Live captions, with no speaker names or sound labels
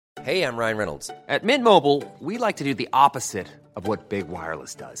Hey, I'm Ryan Reynolds. At Mint Mobile, we like to do the opposite of what Big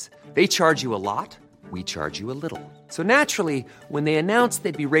Wireless does. They charge you a lot, we charge you a little. So naturally, when they announced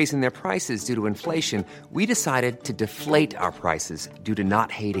they'd be raising their prices due to inflation, we decided to deflate our prices due to not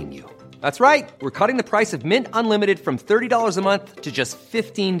hating you. That's right. We're cutting the price of Mint Unlimited from $30 a month to just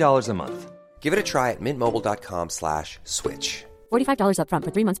 $15 a month. Give it a try at mintmobile.com/switch. $45 up front for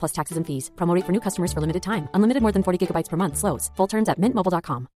 3 months plus taxes and fees. Promo rate for new customers for limited time. Unlimited more than 40 gigabytes per month. Slows full terms at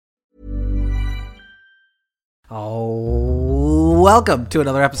mintmobile.com. Oh, welcome to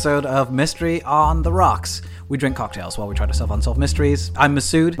another episode of Mystery on the Rocks. We drink cocktails while we try to solve unsolved mysteries. I'm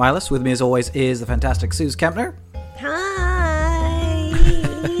Masood Milas. With me, as always, is the fantastic Suze Kempner. Hi.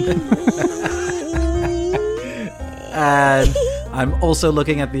 And I'm also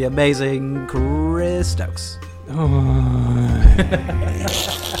looking at the amazing Chris Stokes.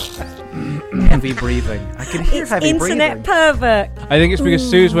 Heavy breathing. I can hear heavy internet breathing. pervert. I think it's because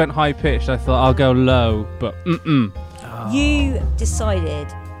Suze went high pitched. I thought I'll go low, but You decided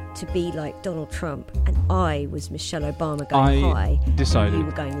to be like Donald Trump, and I was Michelle Obama going high. Decided. And you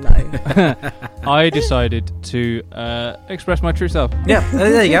were going low. I decided to express my true self. Yeah,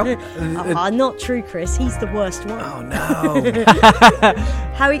 there you go. Not true, Chris. He's the worst one. Oh no.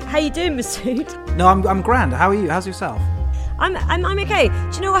 How you doing, Masood? No, I'm grand. How are you? How's yourself? I'm okay. Do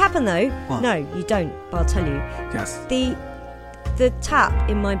you know what happened though? What? No, you don't. But I'll tell you. Yes. The tap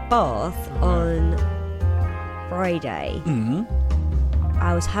in my bath on Friday. Mm-hmm.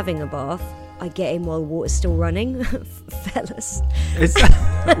 I was having a bath. I get in while the water's still running, fellas.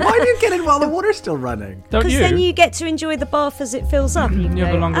 Why do you get in while the water's still running? Don't Because you? then you get to enjoy the bath as it fills up. And you can You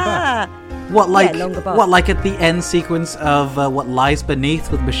have go, a longer bath. Longer bath. What, like at the end sequence of What Lies Beneath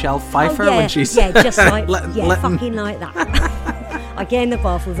with Michelle Pfeiffer yeah, when she's just like letting- fucking like that. I get in the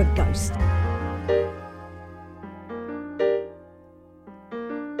bath with a ghost.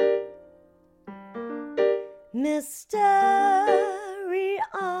 Mystery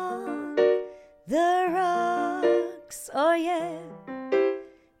on the rocks, oh yeah.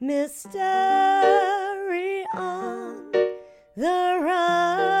 Mystery on the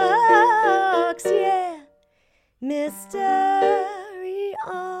rocks, yeah. Mystery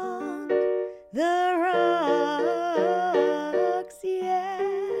on the rocks, yeah.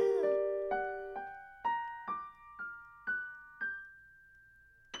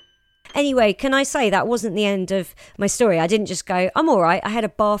 Anyway, can I say that wasn't the end of my story? I didn't just go, I'm all right. I had a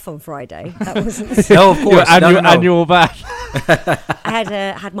bath on Friday. That wasn't the story. No, of course. Annual bath.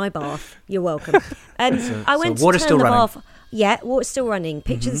 I had my bath. You're welcome. I went to water's turn still the running. bath. Yeah, water's still running.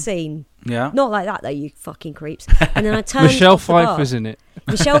 Picture the scene. Yeah. Not like that though, you fucking creeps. And then I turned Michelle off the bath. Pfeiffer's in it.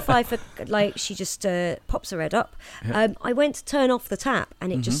 Michelle Pfeiffer, like she just pops her head up. I went to turn off the tap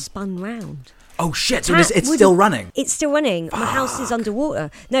and it just spun round. Oh shit! So Tap it's wouldn't- still running. It's still running. My house is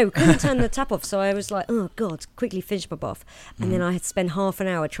underwater. No, couldn't turn the tap off. So I was like, oh God, quickly finish my bath. And then I had to spend half an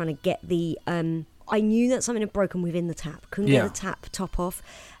hour trying to get the... I knew that something had broken within the tap. Couldn't get the tap top off.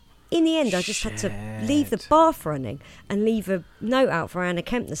 In the end, I just had to leave the bath running and leave a note out for Anna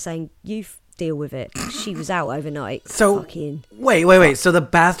Kempner saying, you deal with it. She was out overnight. So Fucking... wait. So the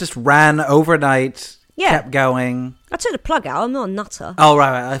bath just ran overnight. Yeah. Kept going. I took the plug out. I'm not a nutter. Oh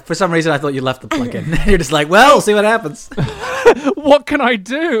right. For some reason, I thought you left the plug in. You're just like, well, see what happens. What can I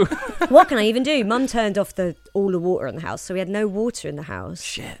do? What can I even do? Mum turned off all the water in the house, so we had no water in the house.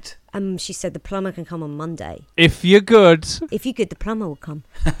 Shit. She said the plumber can come on Monday. If you're good. If you're good, the plumber will come.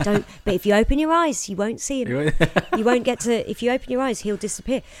 But if you open your eyes, you won't see him. You won't get to. If you open your eyes, he'll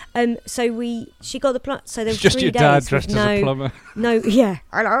disappear. She got the plumber. So there was It's just 3 your days dad with dressed as a plumber. No, yeah.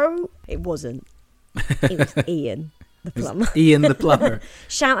 Hello. It wasn't. It was Ian, the plumber. Ian the plumber.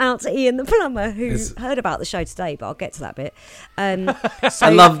 Shout out to Ian the plumber who heard about the show today, but I'll get to that bit. So, I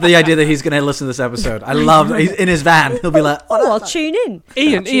love the idea that he's going to listen to this episode. I love he's in his van. He'll be like, I'll tune in.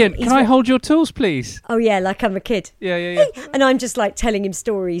 Ian, can I hold your tools, please? Oh yeah, like I'm a kid. Yeah. And I'm just like telling him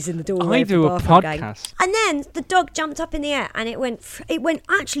stories in the doorway. I of the do a bath I'm going. podcast. And then the dog jumped up in the air and it went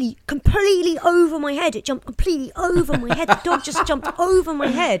actually completely over my head. It jumped completely over my head. The dog just jumped over my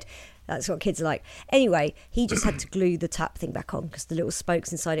head. That's what kids are like. Anyway, he just had to glue the tap thing back on because the little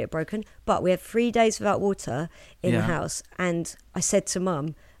spokes inside it are broken. But we had 3 days without water in the house. And I said to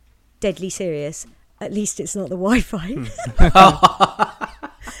Mum, deadly serious, at least it's not the Wi-Fi.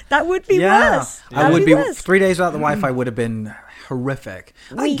 That would be worse. I would be worse. 3 days without the Wi-Fi would have been horrific.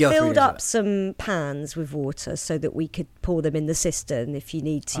 We filled up some pans with water so that we could pour them in the cistern if you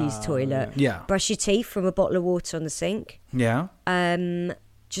need to use toilet. Yeah. Brush your teeth from a bottle of water on the sink. Yeah.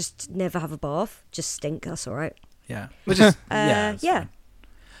 Just never have a bath. Just stink. That's all right. Yeah. Which is yeah. Yeah.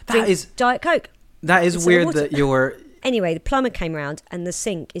 That Drink is Diet Coke. that is Instead of weird water. that Anyway, the plumber came round, and the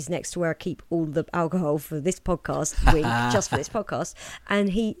sink is next to where I keep all the alcohol for this podcast, wink, just for this podcast. And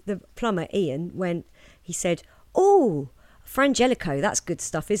the plumber, Ian, he said, "Oh, Frangelico, that's good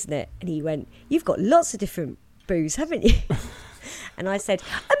stuff, isn't it?" And he went, "You've got lots of different booze, haven't you?" And I said,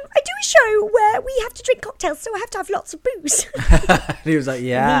 "I do a show where we have to drink cocktails, so I have to have lots of booze." He was like,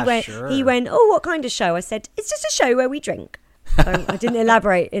 yeah, sure. He went, "Oh, what kind of show?" I said, "It's just a show where we drink." I didn't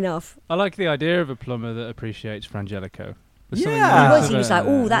elaborate enough. I like the idea of a plumber that appreciates Frangelico. Yeah. He was like,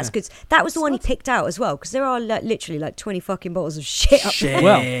 "Oh, that's good." That was the one he picked out as well, because there are literally like 20 fucking bottles of shit up there.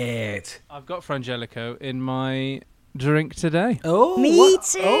 Well, I've got Frangelico in my drink today. Oh, me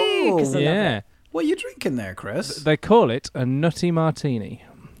too. 'Cause I love Yeah. it. What are you drinking there, Chris? They call it a nutty martini.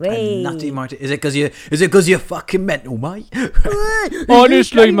 A nutty martini. Is it because you're fucking mental, mate?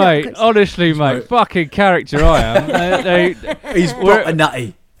 Honestly, mate. Fucking character I am. He's proper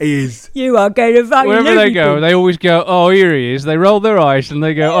nutty. He is. You are going to fucking Wherever they go, they always go, "Oh, here he is." They roll their eyes and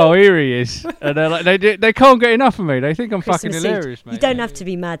they go, "Oh, here he is." And they're like, they can't get enough of me. They think I'm fucking hilarious, mate. You don't have to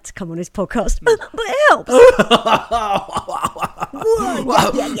be mad to come on this podcast, but it helps.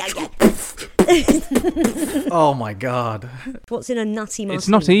 Oh my god. What's in a nutty martini? It's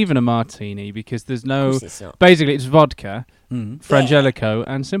not even a martini because there's no. Of course it's not. Basically, it's vodka, Frangelico,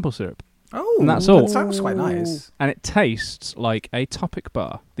 and simple syrup. Oh, and that's all. That sounds quite nice. And it tastes like a Topic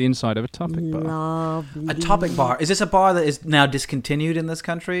bar, the inside of a Topic bar. Lovely. A Topic bar. Is this a bar that is now discontinued in this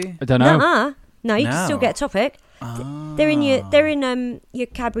country? I don't know. No, you can still get a Topic. They're in your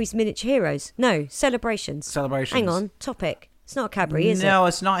Cadbury's Miniature Heroes. No, Celebrations. Hang on, Topic. It's not a Cadbury, is it? No,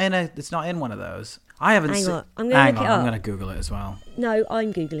 it's not in one of those. I haven't seen. Hang on, I'm going to look it up. I'm going to Google it as well. No,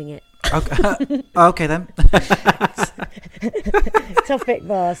 I'm Googling it. Okay, okay then. Topic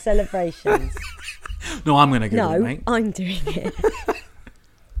bar, Celebrations. No, I'm going to Google it, No, mate. I'm doing it.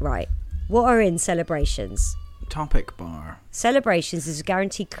 Right. What are in Celebrations? Topic bar. Celebrations is a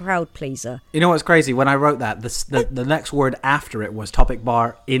guaranteed crowd pleaser. You know what's crazy? When I wrote that, the next word after it was Topic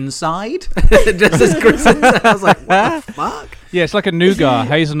bar inside. Just as Chris said, I was like, what the fuck? Yeah, it's like a nougat,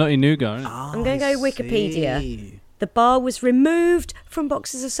 hazelnutty nougat. Isn't it? I'm going to go Wikipedia. The bar was removed from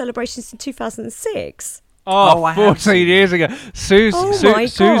boxes of Celebrations in 2006. Oh, I have 14 years ago. Sue's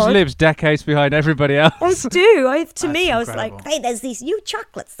God. lives decades behind everybody else. I do. To me, That's I was incredible. like, hey, there's these new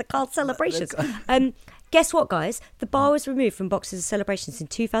chocolates. They're called Celebrations. Guess what, guys? The bar was removed from boxes of Celebrations in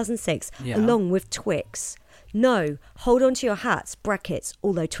 2006, along with Twix. No, hold on to your hats, brackets,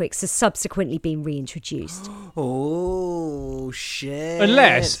 although Twix has subsequently been reintroduced. Oh, shit.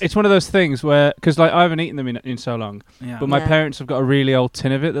 Unless it's one of those things where, because like I haven't eaten them in so long, but my parents have got a really old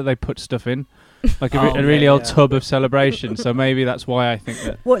tin of it that they put stuff in. Like a really old tub of Celebration, so maybe that's why I think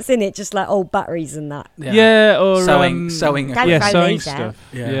that. What's in it? Just like old batteries and that. Yeah, or sewing. Don't Yeah, throw sewing these out. stuff.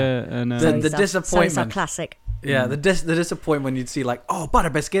 Yeah. And The Stuff. disappointment. So it's a classic. Yeah, the disappointment when you'd see like, oh,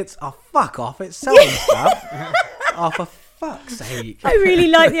 butter biscuits. Oh, fuck off! It's selling stuff. Oh, for fuck's sake! I really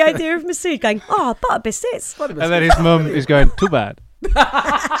like the idea of Masood going, "Oh, butter biscuits." and then his mum is going, "Too bad."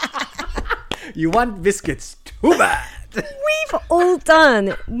 You want biscuits? Too bad. We've all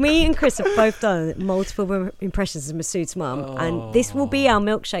done, me and Chris have both done multiple impressions of Masood's mum, and this will be our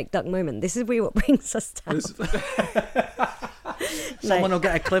milkshake duck moment. This is what brings us down. Someone will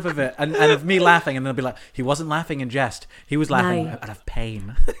get a clip of it and of me laughing, and they'll be like, he wasn't laughing in jest. He was laughing out of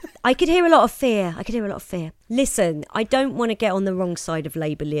pain. I could hear a lot of fear. Listen, I don't want to get on the wrong side of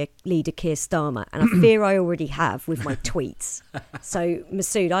Labour leader Keir Starmer, and I fear I already have with my tweets. So,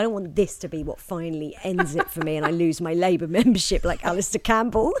 Masood, I don't want this to be what finally ends it for me and I lose my Labour membership like Alistair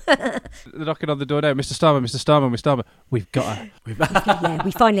Campbell. They're knocking on the door now. Mr. Starmer. We've got her. Yeah,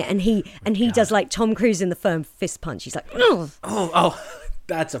 we finally, and he does like Tom Cruise in The Firm Fist Punch. He's like, Oh,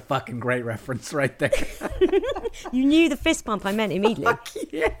 that's a fucking great reference right there. you knew the fist pump I meant immediately. Fuck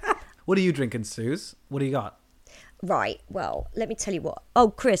yeah. What are you drinking, Suze? What do you got? Right, well, let me tell you what. Oh,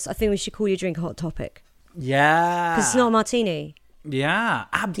 Chris, I think we should call your drink a Hot Topic. Yeah. Because it's not a martini. Yeah.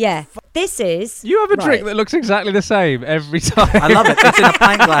 Yeah. This is... You have a drink that looks exactly the same every time. I love it. It's in a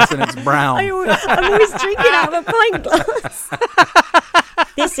pint glass and it's brown. I'm always drinking out of a pint glass.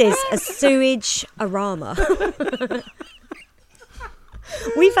 This is a sewage arama.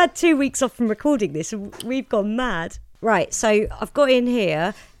 We've had 2 weeks off from recording this and we've gone mad. Right, so I've got in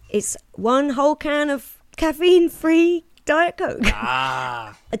here, it's 1 whole can of caffeine-free Diet Coke.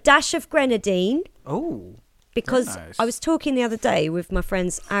 A dash of grenadine. Oh. Because nice. I was talking the other day with my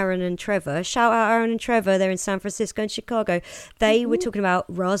friends Aaron and Trevor. Shout out Aaron and Trevor. They're in San Francisco and Chicago. They were talking about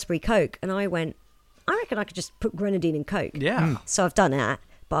raspberry Coke. And I went, I reckon I could just put grenadine in Coke. Yeah. So I've done that.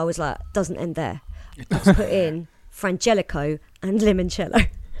 But I was like, doesn't end there. Let's put in Frangelico and limoncello.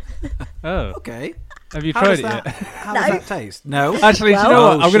 Oh. Okay. Have you How tried does it that, yet? How does that taste? No. Actually, do you know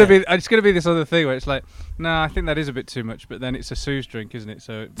Well- what? shit. It's gonna be this other thing where it's like, I think that is a bit too much. But then it's a Sue's drink, isn't it?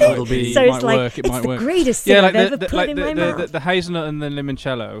 So It'll be- So might it's like work. It it's might the work. greatest thing I've ever put in my mouth. The hazelnut and the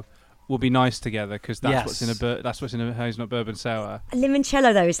limoncello will be nice together because that's Yes. what's in a hazelnut bourbon sour.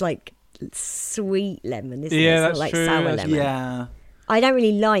 Limoncello though is like sweet lemon, isn't it? Yeah, It's that's not like true, sour that's- lemon. Yeah. I don't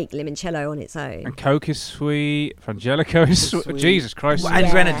really like limoncello on its own. And Coke is sweet. Frangelico is sweet. Sweet. Jesus Christ. And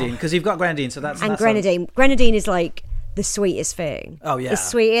Yeah. grenadine, because you've got grenadine, so that's... And that's grenadine. Grenadine is like the sweetest thing. Oh, yeah. It's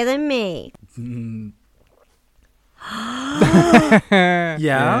sweeter than me.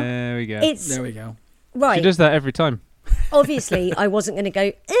 Yeah. There we go. It's There we go. right. She does that every time. Obviously, I wasn't going to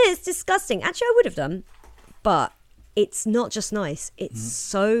go, it's disgusting. Actually, I would have done. But it's not just nice. It's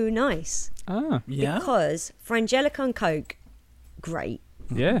so nice. Ah, Yeah. Because Frangelico and Coke, great.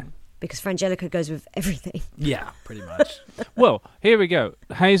 yeah. Because Frangelico goes with everything. Yeah, pretty much. Well, here we go.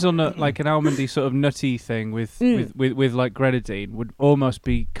 Hazelnut, like an almondy sort of nutty thing with like grenadine, would almost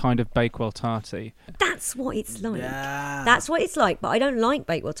be kind of Bakewell tarty. That's what it's like. Yeah. That's what it's like. But I don't like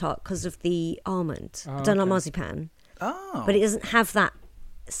Bakewell tart because of the almond. I don't like marzipan. Oh. But it doesn't have that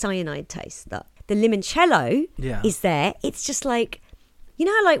cyanide taste. That the limoncello Yeah. is there. It's just like, you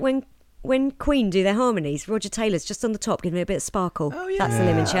know how like when Queen do their harmonies, Roger Taylor's just on the top giving it a bit of sparkle. Oh, yeah. That's the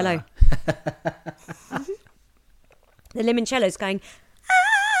limoncello. The limoncello's going,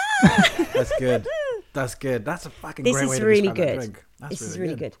 That's good. That's good. That's a fucking this great way is to really describe that good. drink. That's This is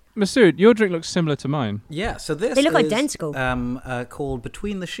really good. Masood, your drink looks similar to mine. Yeah, so this They look is, identical. Called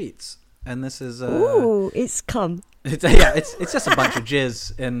Between the Sheets. And this is... Ooh, it's cum. It's just a bunch of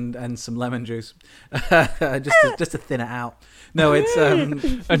jizz and some lemon juice, just to thin it out. No, it's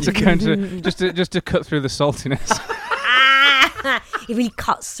And to counter, just to cut through the saltiness. It really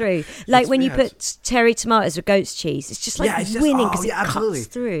cuts through. Like when you weird. put cherry tomatoes or goat's cheese, it's just like it's just, winning because it absolutely. cuts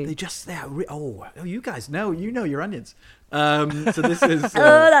through. They just you guys know your onions. So this is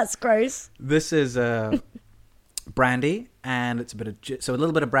Oh, that's gross. this is brandy, and it's a bit of so a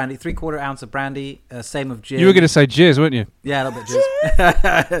little bit of brandy, 3/4 ounce of brandy, same of gin. You were going to say jizz, weren't you? Yeah, a little bit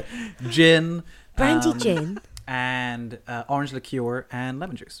of jizz. Gin, Brandy gin. and orange liqueur and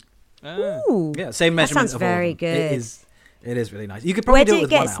lemon juice. Ooh. Yeah, same That measurement. sounds of all of very them. good. It is really nice. You could probably Where do did it it with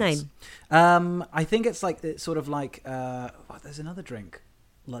get 1 its ounce. name? I think it's sort of like there's another drink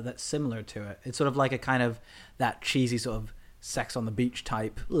that's similar to it. It's sort of like a kind of that cheesy sort of sex on the beach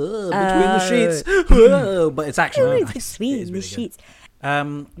type between the sheets. But it's actually really nice. Sweet It is in the really good. sheets.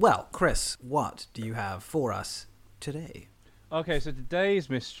 Well, Chris, what do you have for us today? Okay, so today's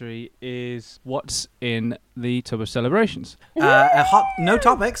mystery is what's in the tub of celebrations. No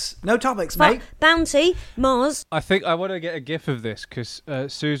topics, mate. Bounty, Mars. I think I want to get a gif of this because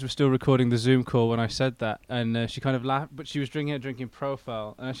Suze was still recording the Zoom call when I said that, and she kind of laughed, but she was drinking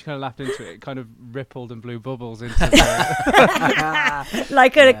Profile, and she kind of laughed into it. It kind of rippled and blew bubbles into the...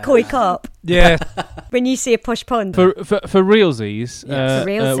 Like a koi carp. Yeah. When you see a posh pond. For realsies, For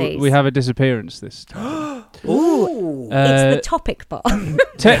realsies. we have a disappearance this time. Ooh, It's the topic bar.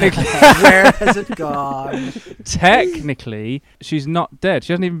 Technically, where has it gone? technically, she's not dead.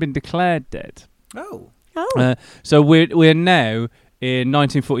 She hasn't even been declared dead. Oh, So we're now in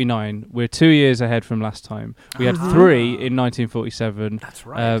 1949. We're 2 years ahead from last time. We had 3 in 1947. that's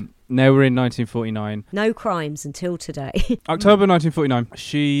right. Now we're in 1949. No crimes until today. October 1949.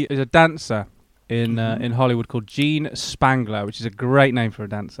 She is a dancer in Hollywood called Jean Spangler, which is a great name for a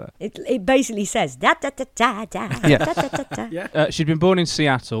dancer. It basically says da da da da da Yeah. da da da da. She'd been born in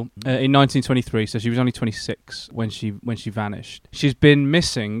Seattle in 1923, so she was only 26 when she vanished. She's been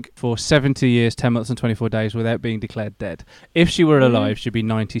missing for 70 years, 10 months and 24 days without being declared dead. If she were alive, she'd be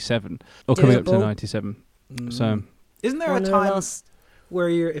 97 or coming up to Doable. 97. So Isn't there One a of the time last- where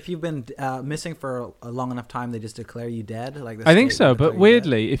if you've been missing for a long enough time, they just declare you dead? Like the I think state so, will but declare you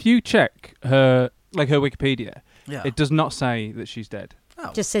weirdly, if you check her Wikipedia, dead? it does not say that she's dead.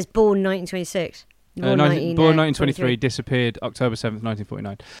 Just says born 1926. Born, Born 1923, disappeared October 7th,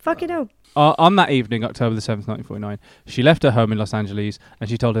 1949. Fucking hell. On that evening, October the 7th, 1949, she left her home in Los Angeles and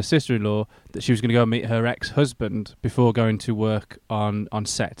she told her sister-in-law that she was going to go meet her ex-husband before going to work on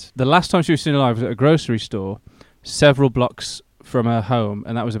set. The last time she was seen alive was at a grocery store several blocks from her home,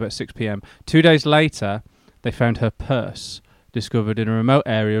 and that was about 6 p.m. 2 days later, they found her purse discovered in a remote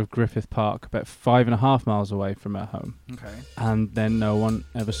area of Griffith Park, about 5.5 miles away from her home. Okay. And then no one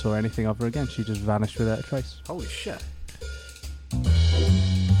ever saw anything of her again. She just vanished without a trace. Holy shit.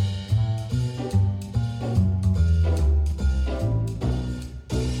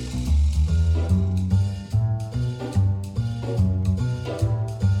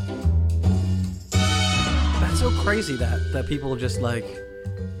 That's so crazy that people just like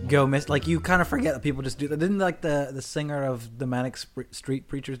go miss. Like you kind of forget that people just do that. Didn't like the singer of the Manic Street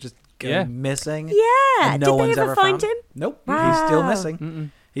Preachers just go missing? Yeah. And no Did they one's ever find found him? Nope. Wow. He's still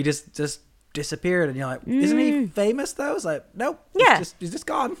missing. He just disappeared, and you're like, isn't he famous though? It's like, nope. Yeah. He's just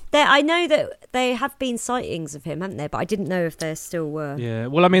gone. I know that they have been sightings of him, haven't there? But I didn't know if there still were. Yeah.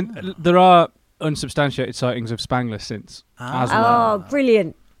 Well, I mean, there are unsubstantiated sightings of Spangler since as well, Oh,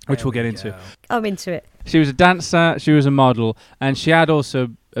 brilliant. which we'll get into. I'm into it. She was a dancer, she was a model, and she had also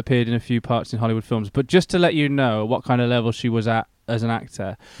appeared in a few parts in Hollywood films. But just to let you know what kind of level she was at as an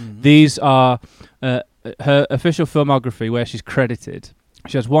actor, these are her official filmography where she's credited.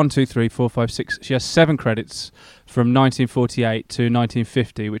 She has 1, 2, 3, 4, 5, 6. She has 7 credits from 1948 to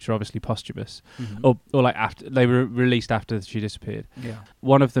 1950, which are obviously posthumous, or like after they were released after she disappeared. Yeah.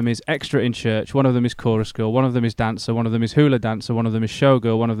 One of them is extra in church. One of them is chorus girl. One of them is dancer. One of them is hula dancer. One of them is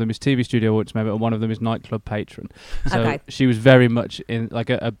showgirl. One of them is TV studio audience member, and one of them is nightclub patron. So she was very much in like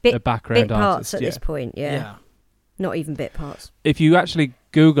a background bit parts artist at this point. Yeah. Not even bit parts. If you actually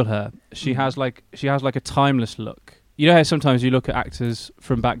Google her, she has like a timeless look. You know how sometimes you look at actors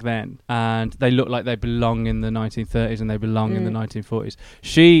from back then and they look like they belong in the 1930s and they belong in the 1940s.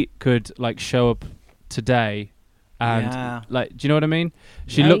 She could like show up today and like, do you know what I mean?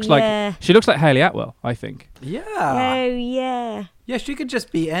 She looks like Hayley Atwell, I think. Yeah. Oh yeah. Yeah, she could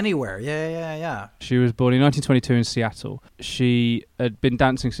just be anywhere. Yeah. She was born in 1922 in Seattle. She had been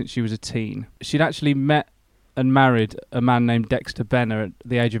dancing since she was a teen. She'd actually met and married a man named Dexter Benner at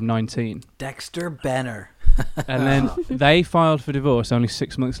the age of 19. Dexter Benner. And then they filed for divorce only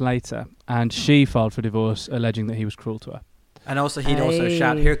 6 months later, and she filed for divorce alleging that he was cruel to her. And also he'd also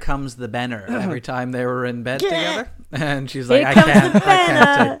shout, "Here comes the Benner," every time they were in bed together. And she's like, I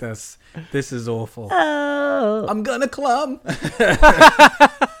can't take this. This is awful. Oh. I'm gonna clum.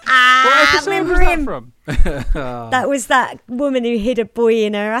 What episode was that from? That was that woman who hid a boy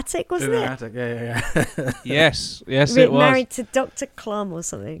in her attic, wasn't it? Attic. Yeah. Yes, it was. Married to Dr. Clum or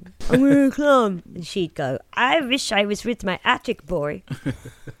something. I'm gonna Clum. And she'd go, I wish I was with my attic boy.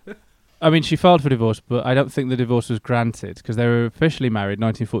 I mean, she filed for divorce, but I don't think the divorce was granted because they were officially married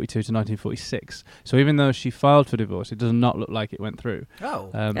 1942 to 1946. So even though she filed for divorce, it does not look like it went through.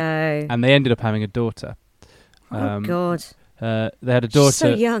 And they ended up having a daughter. God. They had a daughter. She's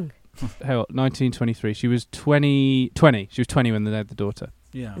so young. 1923. She was 20. She was 20 when they had the daughter.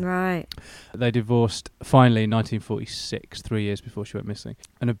 Yeah. Right. They divorced finally in 1946, 3 years before she went missing.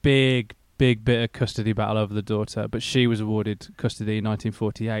 And a big bit of custody battle over the daughter, but she was awarded custody in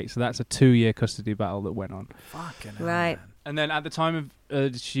 1948. So that's a 2-year custody battle that went on. Fucking right. hell, man. And then at the time of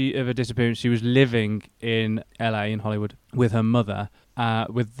her disappearance, she was living in LA, in Hollywood, with her mother,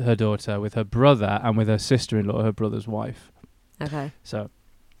 with her daughter, with her brother, and with her sister-in-law, her brother's wife. Okay. So.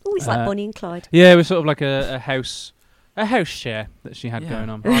 Oh, it's like Bonnie and Clyde. Yeah, it was sort of like a house share that she had going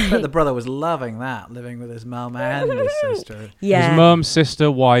on. I bet the brother was loving that, living with his mum and his sister. Yeah. His mum, sister,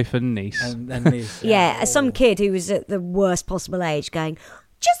 wife, and niece. And niece. Yeah, some kid who was at the worst possible age going,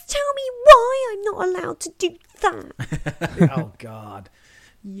 just tell me why I'm not allowed to do that. Oh, God.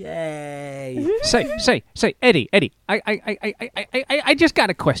 Yay. Say, Eddie, I just got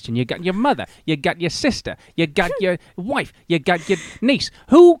a question. You got your mother, you got your sister, you got your wife, you got your niece.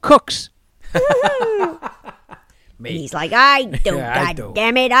 Who cooks? Me. He's like, I do, Yeah, God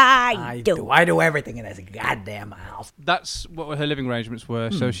damn it, I do. I do everything in this goddamn house. That's what her living arrangements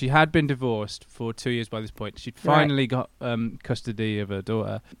were. So she had been divorced for 2 years by this point. She'd finally got custody of her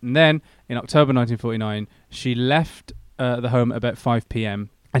daughter. And then in October 1949, she left the home at about 5 p.m.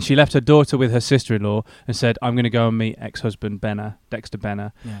 And she left her daughter with her sister-in-law and said, I'm going to go and meet ex-husband Dexter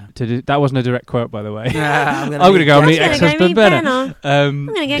Benner. Yeah. That wasn't a direct quote, by the way. I'm going to go and meet I'm gonna ex-husband go meet Benner. I'm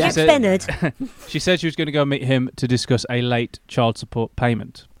going to go get Bennard. She said she was going to go meet him to discuss a late child support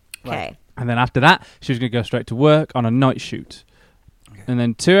payment. Okay. And then after that, she was going to go straight to work on a night shoot. And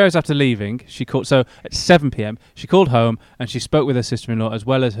then 2 hours after leaving, she called. So at 7 p.m., she called home and she spoke with her sister-in-law as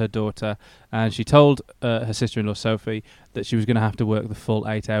well as her daughter. And she told her sister-in-law, Sophie, that she was going to have to work the full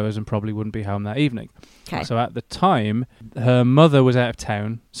 8 hours and probably wouldn't be home that evening. Okay. So at the time, her mother was out of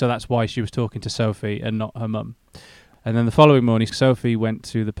town. So that's why she was talking to Sophie and not her mum. And then the following morning, Sophie went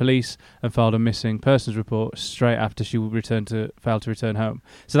to the police and filed a missing persons report straight after she failed to return home.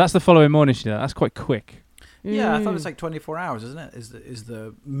 So that's the following morning she did that. That's quite quick. Yeah, I thought it was like 24 hours, isn't it? Is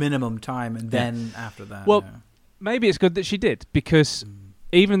the minimum time, and then after that. Well, maybe it's good that she did, because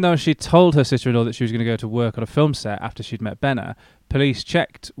even though she told her sister-in-law that she was going to go to work on a film set after she'd met Benner, police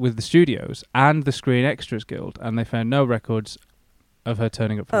checked with the studios and the Screen Extras Guild, and they found no records of her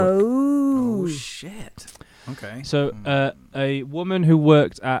turning up for work. Oh shit. Okay. So a woman who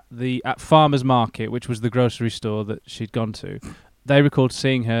worked at Farmer's Market, which was the grocery store that she'd gone to, They recalled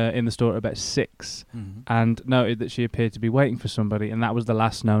seeing her in the store at about 6 and noted that she appeared to be waiting for somebody, and that was the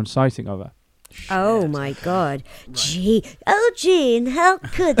last known sighting of her. Oh my God. Right. Jean, how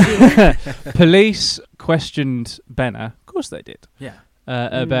could you? Police questioned Benner, of course they did, Yeah.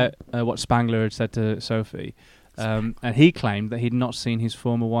 about what Spangler had said to Sophie. And he claimed that he'd not seen his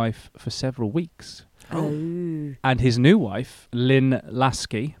former wife for several weeks. Oh. And his new wife, Lynn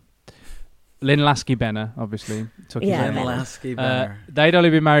Lasky Benner, obviously, took Yeah, his own Lynn name. Lasky Benner. They'd only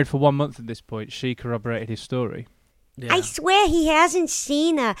been married for 1 month at this point. She corroborated his story. Yeah. I swear he hasn't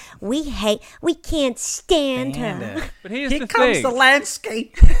seen her. We can't stand her. But here's Here the comes thing. the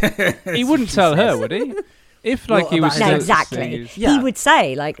landscape. He wouldn't tell her, would he? If like Well, he was about No, his- still exactly. Yeah. He would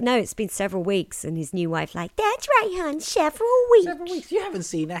say, like, no, it's been several weeks, and his new wife, like, that's right, hon, several weeks. Several weeks. You haven't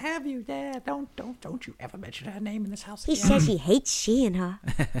seen her, have you? Yeah. Don't you ever mention her name in this house He again. says he hates seeing her.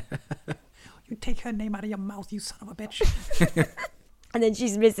 You take her name out of your mouth, you son of a bitch. And then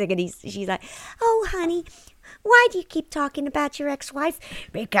she's missing, and she's like, oh, honey, why do you keep talking about your ex-wife?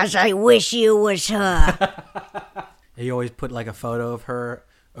 Because I wish you was her. He always put like a photo of her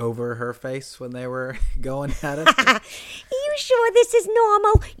over her face when they were going at it. Are you sure this is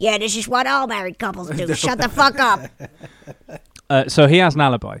normal? Yeah, this is what all married couples do. Shut the fuck up. So he has an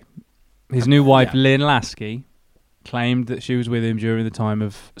alibi. His new wife, Lynn Lasky, claimed that she was with him during the time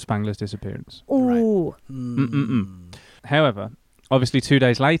of Spangler's disappearance. Ooh. However, obviously 2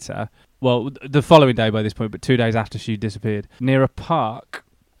 days later, well, the following day by this point, but 2 days after she disappeared, near a park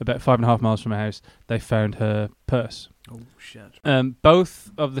about 5.5 miles from her house, they found her purse. Oh, shit.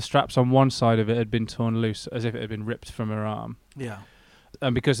 Both of the straps on one side of it had been torn loose, as if it had been ripped from her arm. Yeah.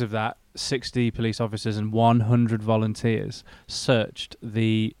 And because of that, 60 police officers and 100 volunteers searched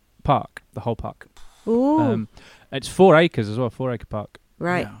the park, the whole park. Ooh. It's 4 acres as well, 4-acre park.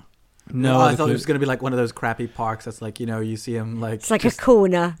 Right. Yeah. No, I other thought it clue. was going to be like one of those crappy parks that's like, you see them like... It's like a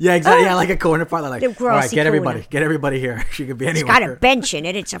corner. Yeah, exactly. Yeah, like a corner park. They're like, Little all right, grassy get corner. everybody here. She could be It's anywhere. got a bench in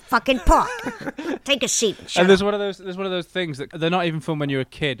it. It's a fucking park. Take a seat. And shut And there's up. one of those things that they're not even fun when you're a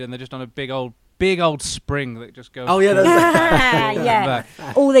kid, and they're just on a big old spring that just goes. Oh, yeah, forward that's- and yeah. back.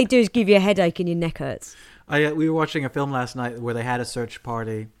 All they do is give you a headache and your neck hurts. We were watching a film last night where they had a search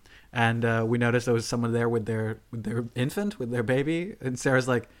party, and we noticed there was someone there with their infant, with their baby, and Sarah's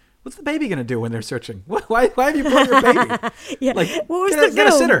like, "What's the baby gonna do when they're searching? Why have you brought your baby? Yeah. Like, What was get the a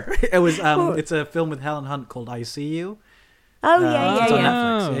film? sitter." It was it's a film with Helen Hunt called I See You. Oh, yeah, It's on yeah.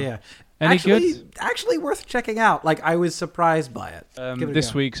 Netflix. Yeah. Any actually, good? Actually worth checking out. Like, I was surprised by it. Give it a This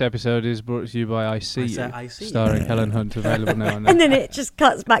go. week's episode is brought to you by I See You, I See You. starring Helen Hunt, available now on And then Netflix. it just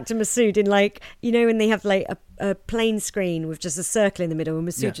cuts back to Masood in, like, you know, when they have like a plain screen with just a circle in the middle, and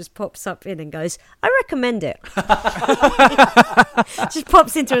Masood Yeah. just pops up in and goes, I recommend it. Just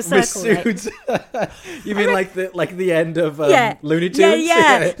pops into a circle. Like, Masood's- you mean like the end of yeah. Looney Tunes?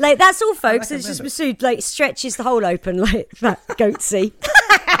 Yeah. Like, that's all, folks. It's just Masood, like, stretches the hole open like that goatsy.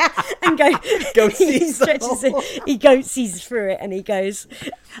 And he stretches it. He goatsies through it, and he goes,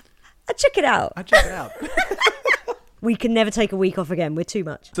 check it out. I check it out. We can never take a week off again. We're too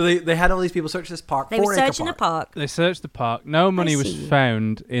much. So they had all these people search this park. They were 4-acre searching the park. They searched the park. No money was see.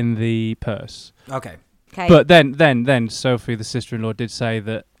 found in the purse. Okay. Okay. But then Sophie, the sister-in-law, did say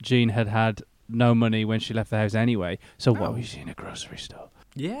that Jean had no money when she left the house anyway. So what was she in a grocery store?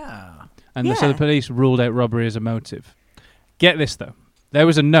 Yeah. And Yeah. so the police ruled out robbery as a motive. Get this, though. There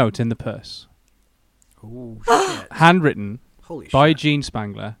was a note in the purse, Oh shit. handwritten Holy shit. by Jean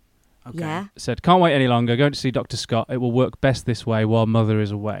Spangler. Okay. Yeah. Said, can't wait any longer. Going to see Dr. Scott. It will work best this way while Mother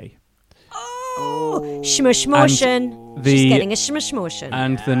is away. Oh, shmush motion. And She's the- getting a shmush motion.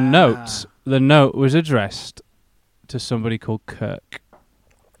 And the note was addressed to somebody called Kirk.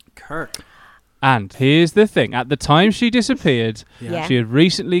 Kirk. And here's the thing. At the time she disappeared, Yeah. she had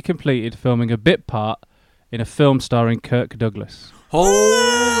recently completed filming a bit part in a film starring Kirk Douglas. Holy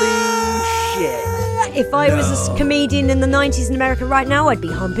shit. If I was a comedian in the 90s in America right now, I'd be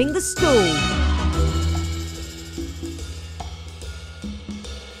humping the stool.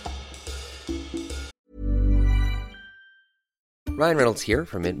 Ryan Reynolds here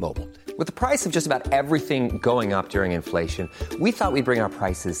from Mint Mobile. With the price of just about everything going up during inflation, we thought we'd bring our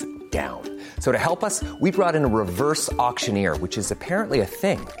prices down. So to help us, we brought in a reverse auctioneer, which is apparently a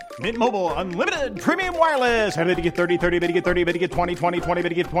thing. Mint Mobile Unlimited Premium Wireless. How to get 30, 30, bit to get 30, bit to get 20, 20, 20, bit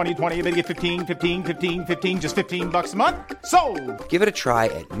to get 20, 20, bit to get 15, 15, 15, 15, just $15 a month? Sold! Give it a try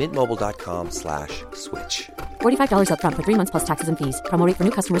at mintmobile.com/switch. $45 up front for 3 months plus taxes and fees. Promo rate for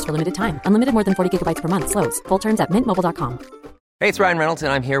new customers for limited time. Unlimited more than 40 gigabytes per month. Slows full terms at mintmobile.com. Hey, it's Ryan Reynolds,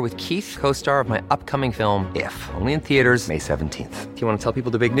 and I'm here with Keith, co-star of my upcoming film, If, only in theaters May 17th. Do you want to tell people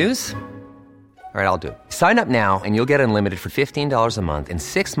the big news? All right, I'll do it. Sign up now and you'll get unlimited for $15 a month and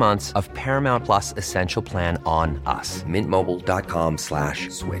 6 months of Paramount Plus Essential Plan on us.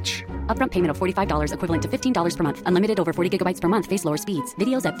 MintMobile.com/switch. Upfront payment of $45 equivalent to $15 per month. Unlimited over 40 gigabytes per month. Face lower speeds.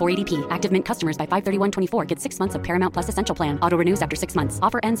 Videos at 480p. Active Mint customers by 531.24 get 6 months of Paramount Plus Essential Plan. Auto renews after 6 months.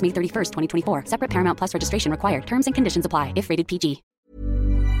 Offer ends May 31st, 2024. Separate Paramount Plus registration required. Terms and conditions apply if rated PG.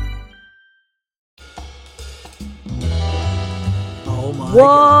 Oh my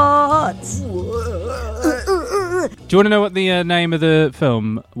What? Do you want to know what the name of the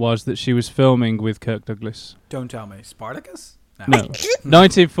film was that she was filming with Kirk Douglas? Don't tell me. Spartacus? No.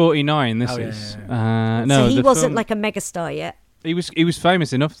 1949, this Oh, yeah, is. yeah, No, So he the wasn't film- like a megastar yet. He was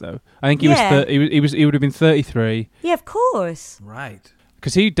famous enough, though. I think he Yeah. he would have been 33. Yeah, of course. Right.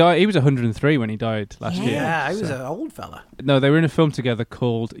 Because he died. He was 103 when he died last Yeah. year. Yeah, he was so- an old fella. No, they were in a film together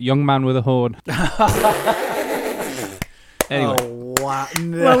called Young Man with a Horn. Anyway, Oh, wow.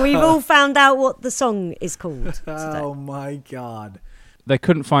 No. Well, we've all found out what the song is called today. Oh my God. they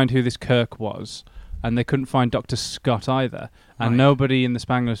couldn't find who this Kirk was, and they couldn't find Dr. Scott either, and Right. nobody in the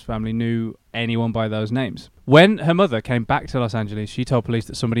Spangler's family knew anyone by those names. When her mother came back to Los Angeles, she told police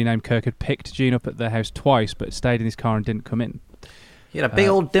that somebody named Kirk had picked Gene up at their house twice, but stayed in his car and didn't come in. He had a big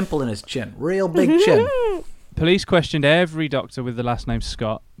old dimple in his chin. Real big chin. Police questioned every doctor with the last name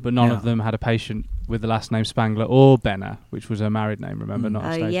Scott, but none Yeah. of them had a patient with the last name Spangler or Benner, which was her married name, remember, not a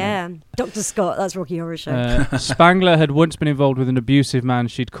Oh, stage yeah. name. Dr. Scott, that's Rocky Horror Show. Spangler had once been involved with an abusive man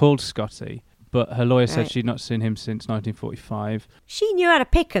she'd called Scotty, but her lawyer said Right. she'd not seen him since 1945. She knew how to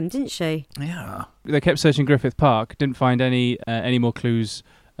pick 'em, didn't she? Yeah. They kept searching Griffith Park, didn't find any more clues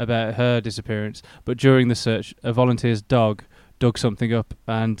about her disappearance, but during the search, a volunteer's dog dug something up,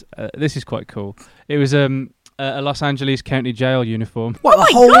 and this is quite cool. It was a Los Angeles County Jail uniform. What, Oh the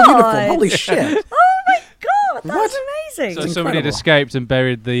my whole God. uniform? Holy shit. Oh my God, that's What? amazing. So somebody had incredible. escaped and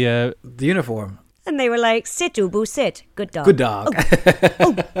buried the... The uniform. And they were like, sit, Ubu, sit. Good dog. Good dog.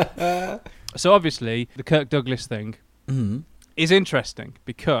 So obviously, the Kirk Douglas thing is interesting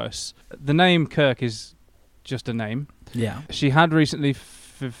because the name Kirk is just a name. Yeah. She had recently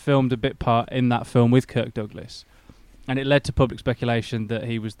filmed a bit part in that film with Kirk Douglas, and it led to public speculation that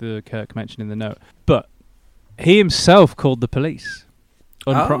he was the Kirk mentioned in the note. But he himself called the police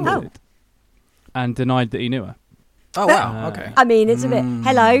unprompted and denied that he knew her. Oh, wow. Okay. I mean, it's a bit,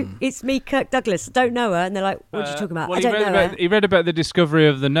 hello, it's me, Kirk Douglas. Don't know her. And they're like, what are you talking about? Well, I don't know her. he read about the discovery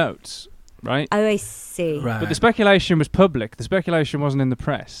of the notes, right? Oh, I see. Right. But the speculation was public. The speculation wasn't in the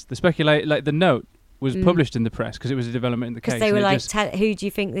press. The note was published in the press because it was a development in the case. Because they and were it like, just- who do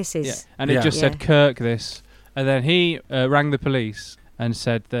you think this is? yeah, and Yeah. it just Yeah. said Kirk this, and then he rang the police and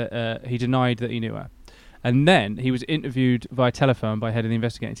said that he denied that he knew her. And then he was interviewed via telephone by head of the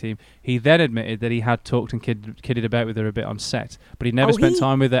investigating team. He then admitted that he had talked and kidded about with her a bit on set, but he never spent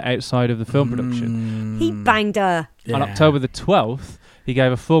time with her outside of the film production. He banged her. On October the 12th, he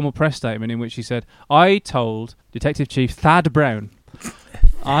gave a formal press statement in which he said, I told Detective Chief Thad Brown.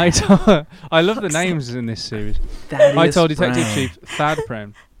 I love the names in this series. I told Detective Chief Thad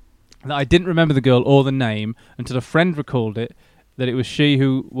Brown that I didn't remember the girl or the name until a friend recalled it, that it was she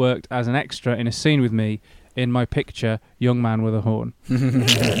who worked as an extra in a scene with me in my picture, Young Man with a Horn.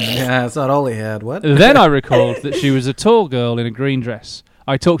 Yeah, that's not all he had. What? Then I recalled that she was a tall girl in a green dress.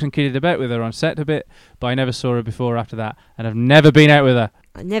 I talked and kidded about with her on set a bit, but I never saw her before or after that, and I've never been out with her.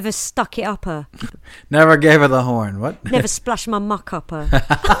 I never stuck it up her. Never gave her the horn. What? Never splashed my muck up her.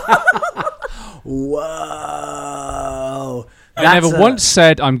 Whoa. I never once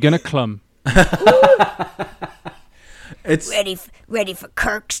said, I'm going to clum. It's ready for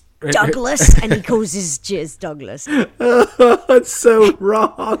Kirk's Douglas. And he calls his jizz Douglas. it's so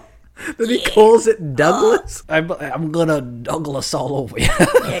wrong that he calls it Douglas. I'm gonna Douglas all over you.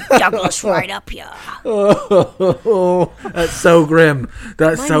 Yeah, Douglas right up ya. Oh, that's so grim.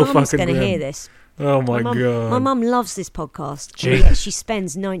 That's My so mum's fucking going to grim. hear this. Oh my My god. mum loves this podcast. Gee. She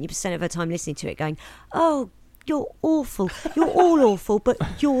spends 90% of her time listening to it going, oh, you're awful. You're all awful, but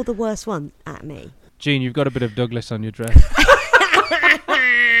you're the worst one at me. Gene, you've got a bit of Douglas on your dress.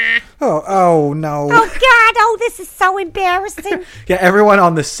 Oh no. Oh, God. Oh, this is so embarrassing. Yeah, everyone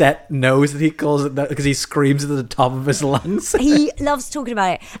on the set knows that he calls it that because he screams it at the top of his lungs. He loves talking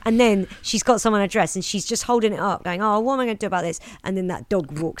about it. And then she's got someone at dress and she's just holding it up going, oh, what am I going to do about this? And then that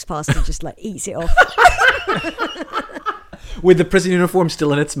dog walks past and just like eats it off. With the prison uniform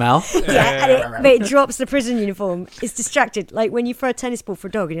still in its mouth. Yeah, but it drops the prison uniform. It's distracted. Like when you throw a tennis ball for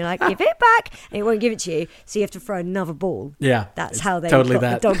a dog and you're like, give it back. And it won't give it to you. So you have to throw another ball. Yeah. That's it's how they totally got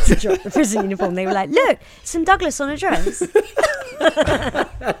that. the dog to drop the prison uniform. They were like, look, some Douglas on a dress.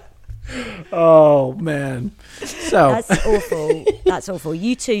 Oh man. So That's awful. That's That's awful.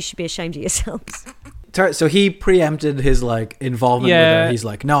 You two should be ashamed of yourselves. So he preempted his like involvement with her. He's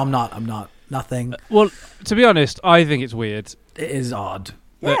like, no, I'm not, nothing. Well, to be honest, I think it's weird It is odd.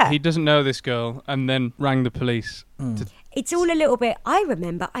 that Yeah. he doesn't know this girl and then rang the police. It's all a little bit. I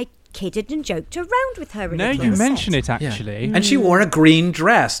remember I kidded and joked around with her. Now you mention it, Yeah. actually. And she wore a green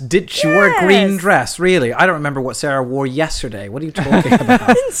dress. She wore a green dress, really? I don't remember what Sarah wore yesterday. What are you talking about?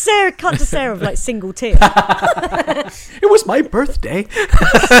 And Sarah cut to Sarah with like single tear. It was my birthday.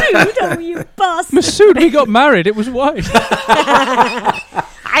 Dude, oh, you bastard. Masood, we got married. It was white.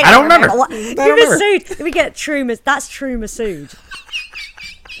 I don't remember. What. I don't remember. Masood. We get true. That's true Masood.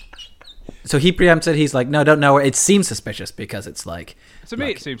 So he preempted. He's like, no, don't know her. It seems suspicious because it's like... To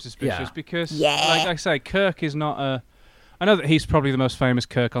me, it seems suspicious because, Yeah. like I say, Kirk is not a... I know that he's probably the most famous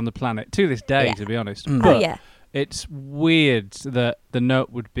Kirk on the planet, to this day, Yeah. to be honest. Oh, But yeah. it's weird that the note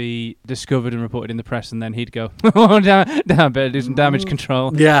would be discovered and reported in the press, and then he'd go, oh, damn, better do some damage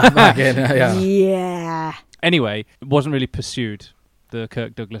control. Yeah, fucking, yeah. Yeah. Anyway, it wasn't really pursued, the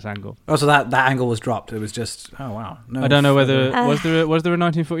Kirk Douglas angle. Oh, so that angle was dropped. It was just, oh, wow. No I don't know whether... further- was there a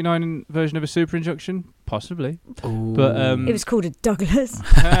 1949 version of a super injunction? Possibly. But It was called a Douglas.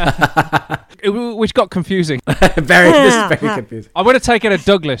 which got confusing. this is very confusing. I would have taken a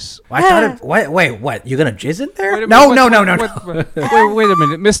Douglas. I thought wait, what? You're going to jizz in there? Wait a No. minute, Wait a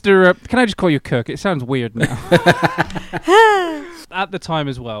minute, Mr. Can I just call you Kirk? It sounds weird now. At the time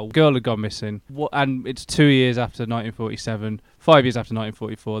as well, girl had gone missing, and it's 2 years after 1947, 5 years after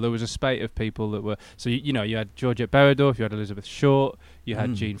 1944. There was a spate of people that were... So, you had Georgette Beredorf, you had Elizabeth Short, you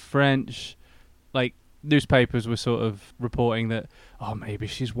had Jean French. Like, newspapers were sort of reporting that, oh, maybe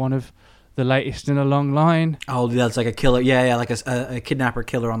she's one of the latest in a long line. Oh, that's like a killer. Yeah, like a kidnapper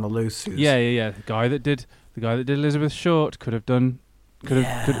killer on the loose. Yeah. The guy that did Elizabeth Short could have done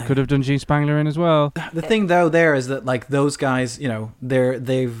done Gene Spangler in as well. The thing though there is that like those guys,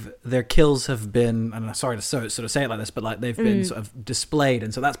 their kills have been, and I'm sorry to sort of say it like this, but like they've been sort of displayed,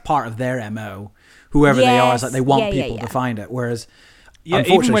 and so that's part of their MO. Whoever they are, is like they want people to find it. Whereas,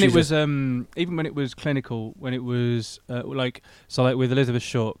 even when it was clinical, when it was like with Elizabeth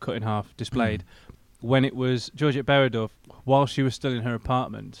Short cut in half displayed. When it was Georgette Beredorf, while she was still in her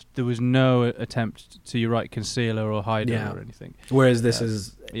apartment, there was no attempt to conceal her or hide her or anything. Whereas this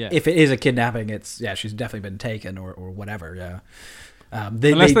is, if it is a kidnapping, it's she's definitely been taken or whatever. Yeah,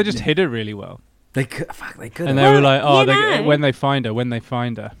 unless they just hid her really well. They could, and they were like, when they find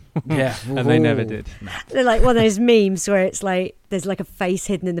her, yeah, and they never did. They're like one of those memes where it's like there's like a face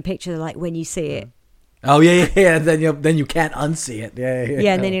hidden in the picture. They're like, when you see it. Oh yeah. And then you can't unsee it.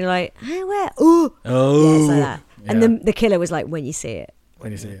 Yeah. And then you're like, hey, where? Oh. Yeah, it's like that. And then the killer was like, when you see it.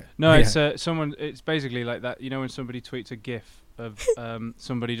 When you see it. No, it's someone. It's basically like that. When somebody tweets a GIF of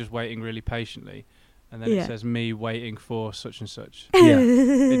somebody just waiting really patiently, and then it says me waiting for such and such. Yeah,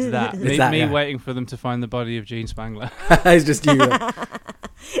 it's that. Me yeah. waiting for them to find the body of Gene Spangler. It's just you.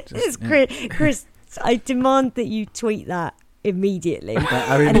 It's Chris. I demand that you tweet that immediately,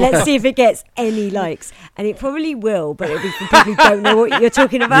 I mean, and let's see if it gets any likes. And it probably will, but it'll be from people who don't know what you're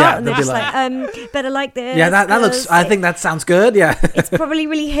talking about, Yeah, and they're they'll just be like, better like this. Yeah, that looks. I think that sounds good. Yeah, it's probably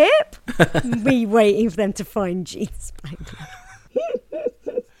really hip. Me waiting for them to find Gene Spangler.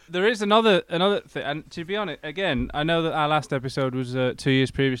 There is another thing, and to be honest, again, I know that our last episode was 2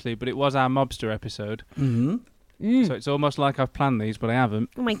 years previously, but it was our mobster episode. Mm-hmm. So it's almost like I've planned these, but I haven't.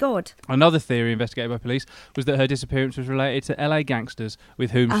 Oh my god. Another theory investigated by police was that her disappearance was related to LA gangsters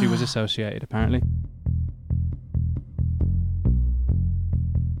with whom she was associated, apparently.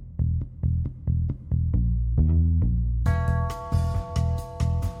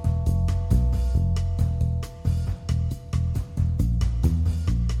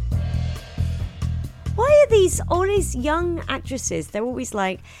 Why are all these young actresses, they're always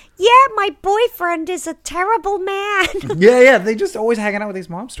like, yeah, my boyfriend is a terrible man. yeah. They just always hanging out with these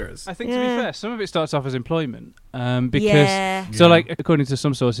mobsters. I think, to be fair, some of it starts off as employment. According to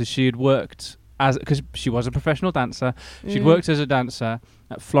some sources, she had worked because she was a professional dancer. She'd worked as a dancer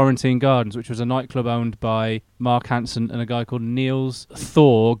at Florentine Gardens, which was a nightclub owned by Mark Hansen and a guy called Niels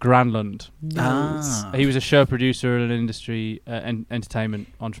Thor Granlund. He was a show producer and an industry entertainment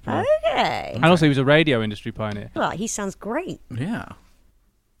entrepreneur. Okay. And also he was a radio industry pioneer. Well, he sounds great. Yeah.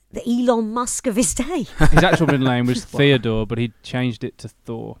 The Elon Musk of his day. His actual middle name was Theodore, but he changed it to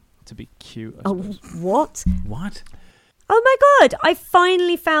Thor to be cute. I suppose. What? What? Oh my god, I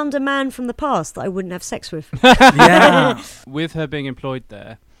finally found a man from the past that I wouldn't have sex with. Yeah. With her being employed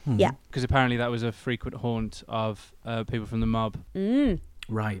there, Yeah. because apparently that was a frequent haunt of people from the mob.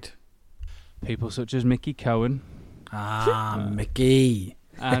 Right. People such as Mickey Cohen. Mickey.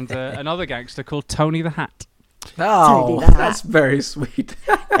 And another gangster called Tony the Hat. Oh, Tony the Hat. that's very sweet.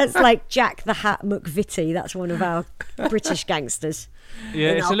 That's like Jack the Hat McVitie. That's one of our British gangsters. Yeah,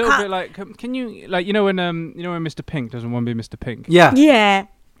 And it's I'll a little cut- bit like, can you, like, you know when Mr. Pink doesn't want to be Mr. Pink? Yeah. Yeah.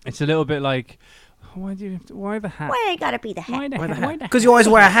 It's a little bit like, why the hat? Why I gotta be the hat? Why the hat? Why the Because you always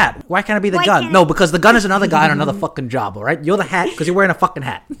wear a hat. Why can't it be the Why gun? can't No, it- because the gun is another guy on another fucking job, all right? You're the hat because you're wearing a fucking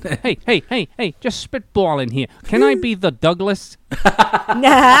hat. Hey, just spitball in here. Can I be the Douglas?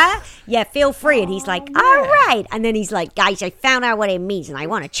 Nah. Yeah, feel free. And he's like, all right. And then he's like, guys, I found out what it means and I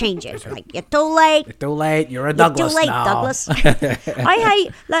want to change it. Like, you're too late. Too late. You're a You're Douglas too late, now. Douglas. I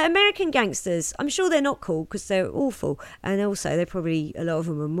hate like American gangsters. I'm sure they're not cool because they're awful, and also they're probably a lot of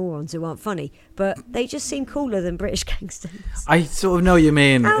them are morons who aren't funny. But they just seem cooler than British gangsters. I sort of know what you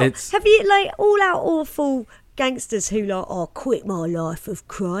mean. How- It's have you like all out awful gangsters who like, oh, quit my life of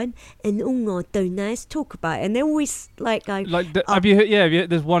crime and all I do now is talk about it, and they always like go, Like, have you heard,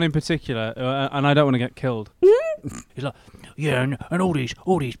 there's one in particular, and I don't want to get killed. He's like, yeah, and all these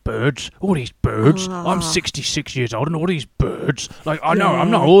birds. I'm 66 years old, and all these birds. Like, I know I'm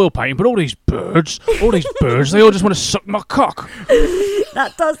not oil painting, but all these birds, they all just want to suck my cock.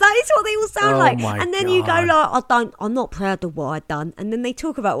 that is what they all sound Oh like. my And then you go God. like, I'm not proud of what I done. And then they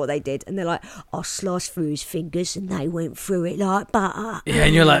talk about what they did, and they're like, I sliced through his fingers, and they went through it like butter. yeah,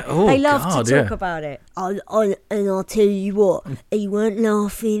 and you're like, oh, They love God, to talk yeah. about it. And I'll tell you what, he weren't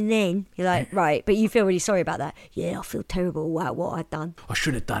laughing then. You're like, right, but you feel really sorry about that. Yeah, I feel terrible about what I've done. I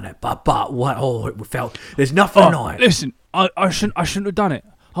should have done it, but what? Oh, it felt. There's nothing on it. Listen, I shouldn't have done it.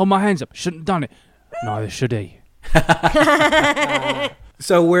 Hold my hands up. Shouldn't have done it. Neither should he.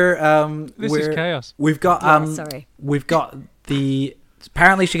 So we're This is chaos. We've got sorry. We've got the.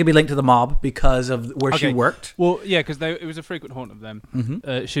 Apparently, she could be linked to the mob because of where she Okay. worked. Well, yeah, because it was a frequent haunt of them.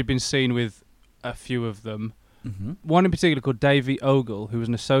 She'd been seen with a few of them. One in particular called Davy Ogle, who was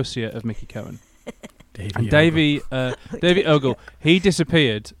an associate of Mickey Cohen. And Davy Ogle, he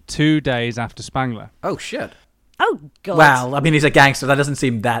disappeared 2 days after Spangler. Oh shit! Oh, God. Well, I mean, he's a gangster. That doesn't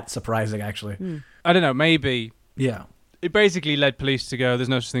seem that surprising, actually. I don't know, maybe. Yeah. It basically led police to go, there's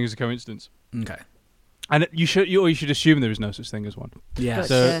no such thing as a coincidence. Okay. And you should assume there is no such thing as one. Yeah. Gotcha.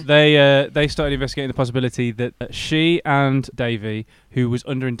 So they started investigating the possibility that she and Davy, who was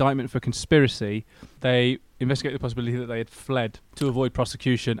under indictment for conspiracy, they investigated the possibility that they had fled to avoid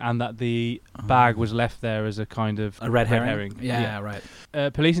prosecution and that the bag was left there as a kind of A red herring. Yeah,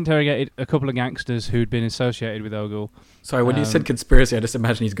 right. Police interrogated a couple of gangsters who'd been associated with Ogle. Sorry, when you said conspiracy, I just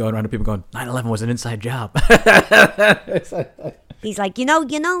imagine he's going around to people going, 9/11 was an inside job. He's like, you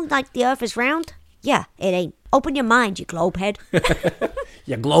know, like the earth is round? Yeah, it ain't. Open your mind, you globehead.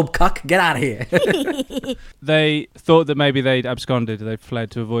 You globe cuck, get out of here. They thought that maybe they'd absconded, they'd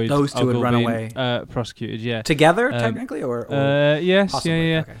fled to avoid Those two had Ogle run being, away. prosecuted. Yeah, Together, technically, or yes, possibly?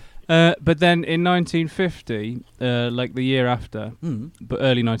 yeah. Okay. But then in 1950, like the year after, but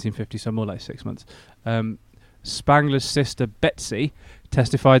early 1950, so more like 6 months, Spangler's sister Betsy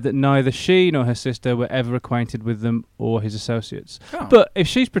testified that neither she nor her sister were ever acquainted with them or his associates. Oh. But if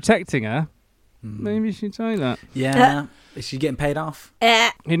she's protecting her, maybe she'd say that. Yeah. Is she getting paid off?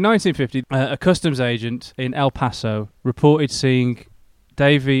 In 1950, a customs agent in El Paso reported seeing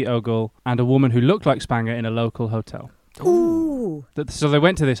Davy Ogle and a woman who looked like Spangler in a local hotel. Ooh. So they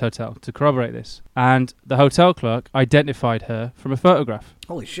went to this hotel to corroborate this, and the hotel clerk identified her from a photograph.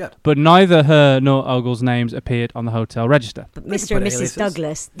 Holy shit. But neither her nor Ogle's names appeared on the hotel register. But They could Mr. and put Mrs. aliases.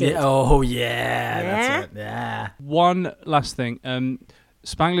 Douglas did. Yeah. Oh, yeah. That's Yeah? it. Yeah. One last thing.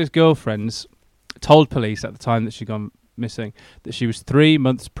 Spangler's girlfriends told police at the time that she'd gone missing that she was 3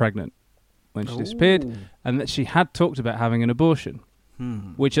 months pregnant when she disappeared, and that she had talked about having an abortion,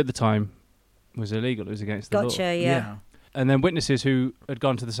 which at the time was illegal. It was against the law. Gotcha, yeah. And then witnesses who had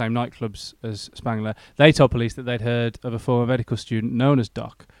gone to the same nightclubs as Spangler, they told police that they'd heard of a former medical student known as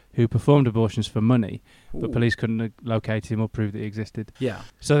Doc who performed abortions for money, but police couldn't locate him or prove that he existed. Yeah.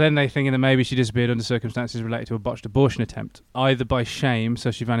 So then they thinking that maybe she disappeared under circumstances related to a botched abortion attempt, either by shame,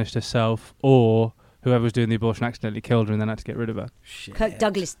 so she vanished herself, or whoever was doing the abortion accidentally killed her and then had to get rid of her. Shit. Kirk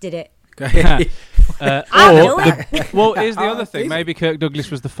Douglas did it. I'll do it. Well, here's the other thing. easy. Maybe Kirk Douglas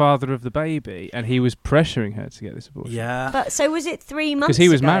was the father of the baby, and he was pressuring her to get this abortion. Yeah. But so was it 3 months Because he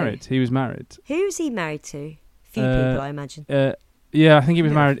was ago? married. He was married. Who was he married to? Few Uh, people, I imagine. Yeah, I think he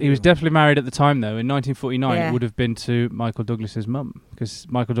was married. He was definitely married at the time, though. In 1949, Yeah. it would have been to Michael Douglas's mum, because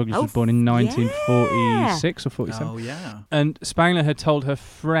Michael Douglas Oh, was born in 1946 or 47. Oh, yeah. And Spangler had told her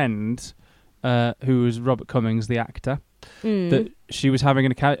friend, who was Robert Cummings, the actor, that she was having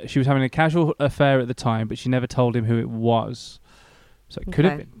a casual affair at the time, but she never told him who it was. So it could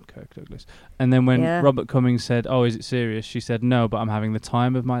have Okay. been Kirk Douglas. And then when Yeah. Robert Cummings said, "Oh, is it serious?" she said, "No, but I'm having the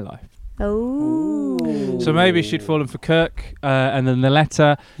time of my life." Oh. So maybe she'd fallen for Kirk, and then the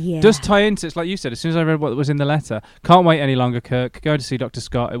letter Yeah. does tie into. It's like you said. As soon as I read what was in the letter, can't wait any longer, Kirk. Go to see Dr.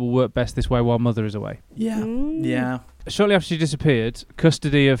 Scott. It will work best this way while Mother is away. Yeah. Yeah. Shortly after she disappeared,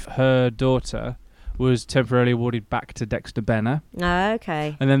 custody of her daughter was temporarily awarded back to Dexter Benner.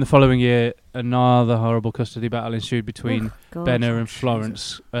 Okay. And then the following year, another horrible custody battle ensued between God. Benner and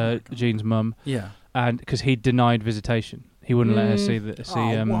Florence, Jean's mum, Yeah. and because he denied visitation, he wouldn't let her see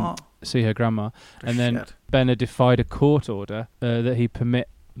her grandma. And then Shit. Benner defied a court order that he permit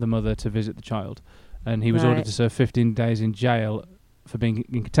the mother to visit the child, and he was ordered Right. to serve 15 days in jail for being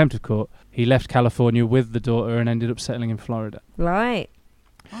in contempt of court. He left California with the daughter and ended up settling in Florida. Right.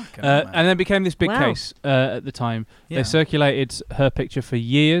 And then became this big Wow. case at the time. Yeah. They circulated her picture for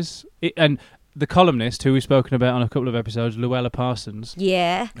years. And the columnist, who we've spoken about on a couple of episodes, Luella Parsons,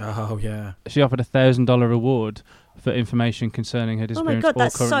 Yeah. Oh, yeah. she offered a $1,000 reward for information concerning her Oh disappearance my God, or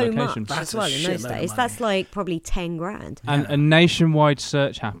that's current so location. much That's as a well in those shitload of days. money. That's like probably 10 grand. And a nationwide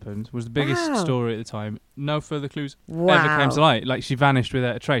search happened. Was the biggest Wow. story at the time. No further clues ever Wow. came to light. Like, she vanished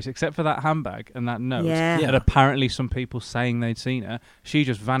without a trace, except for that handbag and that note. Yeah. Yeah. And apparently some people saying they'd seen her. She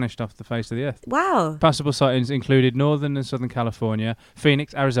just vanished off the face of the earth. Wow. Possible sightings included Northern and Southern California,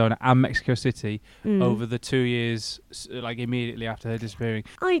 Phoenix, Arizona, and Mexico City over the 2 years, like immediately after her disappearing.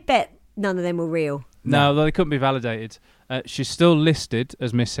 I bet none of them were real. No, they couldn't be validated. She's still listed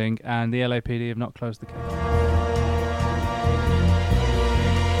as missing, and the LAPD have not closed the case.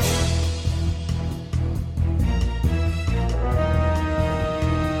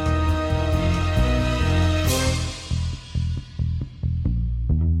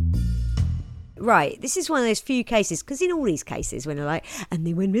 Right, this is one of those few cases, because in all these cases when they're like, and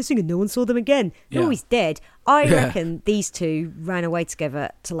they went missing and no one saw them again, they're Yeah. always dead. I Yeah. reckon these two ran away together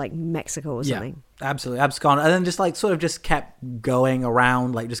to like Mexico or something. Yeah, absolutely. Abscond. And then just like sort of just kept going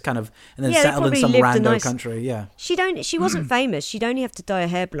around, like just kind of, and then Yeah, they settled in probably some lived a rando nice- country. Yeah. She wasn't famous. She'd only have to dye her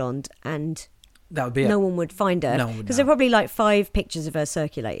hair blonde and That would be it. no one would find her. No one would Because know. there are probably like 5 pictures of her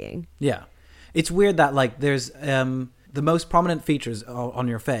circulating. Yeah. It's weird that like there's the most prominent features on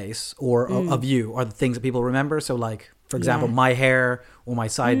your face or of you are the things that people remember. So like, for example, Yeah. my hair or my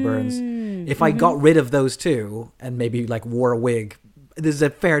sideburns. If I got rid of those two and maybe like wore a wig, there's a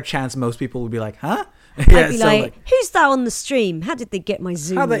fair chance most people would be like, huh? I'd be like, who's that on the stream? How did they get my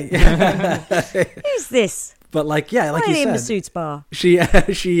Zoom? how they, Who's this? but like, yeah, like Why are they you in said, Masood's bar? she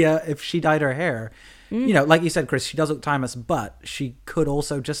if she dyed her hair, you know, like you said, Chris, she does look timeless, but she could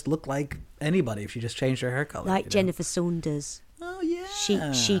also just look like anybody if she just changed her hair color. Like you know? Jennifer Saunders. Oh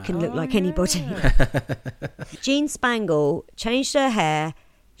yeah, She can look like anybody. Jean Spangle changed her hair.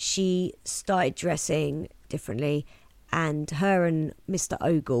 She started dressing differently, and her and Mr.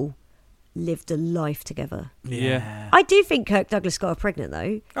 Ogle lived a life together. Yeah. I do think Kirk Douglas got her pregnant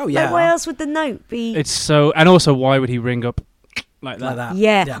though. Oh, yeah. Like, why else would the note be? It's so, and also, why would he ring up like that? like that.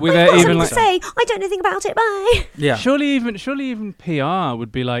 Yeah. With I've got even something like, to say. I don't know anything about it. Bye. Yeah, surely even PR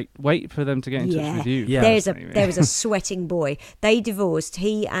would be like, wait for them to get in touch with you. Yeah. There was a sweating boy. They divorced.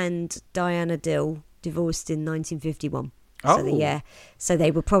 He and Diana Dill divorced in 1951. Oh. So they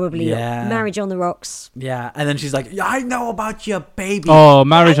were probably Yeah. Marriage on the Rocks. yeah. And then she's like, yeah, I know about your baby. Oh,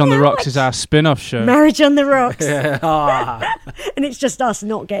 Marriage on the know Rocks it. is our spin-off show. Marriage on the Rocks. Ah, And it's just us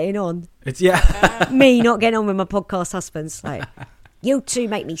not getting on. it's yeah. Me not getting on with my podcast husbands. Like, you two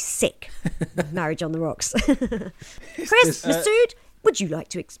make me sick. Marriage on the Rocks. Chris, Masood, would you like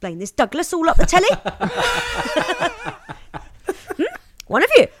to explain this Douglas all up the telly? One of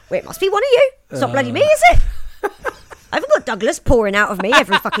you. Well, it must be one of you. It's not bloody me, is it? I haven't got Douglas pouring out of me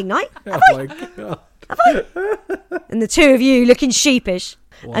every fucking night. Oh my god. And the two of you looking sheepish.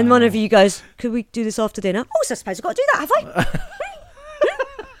 And one of you goes, could we do this after dinner? Oh, so I suppose I've got to do that, have I?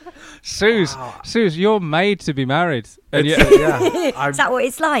 Suze, you're made to be married. And It's, yet- yeah. Is that what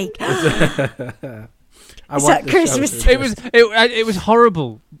it's like? I Is want that the Christmas? show it was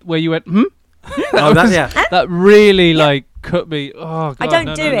horrible where you went, Oh, that, yeah. that really like cut me. Oh, God, I don't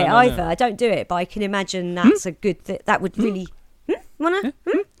no, do no, no, it no, either. no. I don't do it, but I can imagine that's a good thing. That would really... Wanna?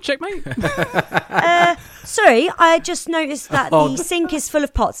 Checkmate. Sorry, I just noticed that Oh, the sink is full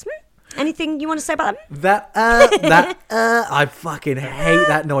of pots. Anything you want to say about them? I fucking hate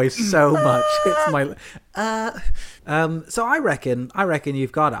that noise so much. It's my, so I reckon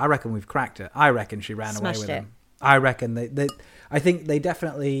you've got it. I reckon we've cracked it. I reckon she ran away Smashed with it. him. I reckon I think they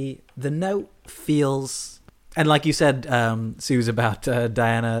definitely, the note feels, and like you said, Suze, about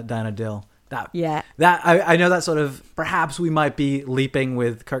Diana Dill, I know that sort of, perhaps we might be leaping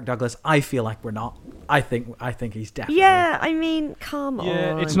with Kirk Douglas. I feel like we're not. I think he's definitely. Yeah, I mean, come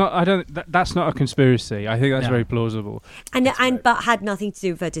Yeah, on. it's not. I don't. That's not a conspiracy. I think that's very plausible. But had nothing to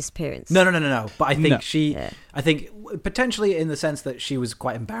do with her disappearance. No. But I think No. I think potentially in the sense that she was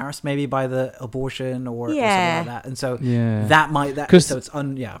quite embarrassed maybe by the abortion or something like that, and so so it's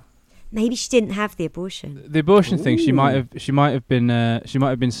Maybe she didn't have the abortion. The abortion thing, she might have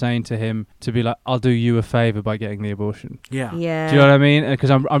been saying to him to be like, "I'll do you a favor by getting the abortion." Yeah. Do you know what I mean?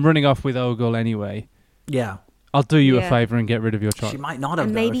 Because I'm running off with Ogle anyway. Yeah. I'll do you a favor and get rid of your child. She might not have.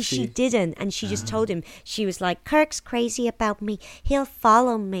 And maybe she didn't, and she just told him. She was like, "Kirk's crazy about me. He'll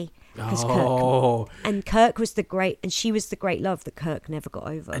follow me." Kirk was the great, and she was the great love that Kirk never got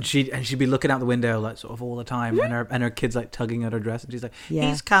over. And she'd be looking out the window like sort of all the time, and her kids like tugging at her dress, and she's like,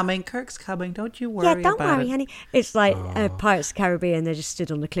 "He's coming, Kirk's coming. Don't you worry about it." Yeah, don't worry, honey. It's like Pirates of the Caribbean. They just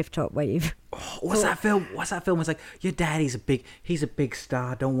stood on the cliff top waiting. What's that film? It's like, your daddy's he's a big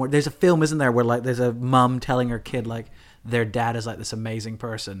star. Don't worry. There's a film, isn't there, where like there's a mum telling her kid like their dad is like this amazing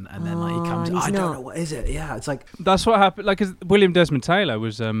person, and then like he comes. I don't know what is it. Yeah, it's like that's what happened. Like, 'cause William Desmond Taylor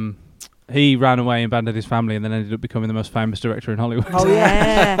was he ran away and abandoned his family, and then ended up becoming the most famous director in Hollywood. Oh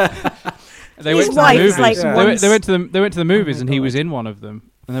yeah. They went to the movies. They went to the movies, and he was in one of them.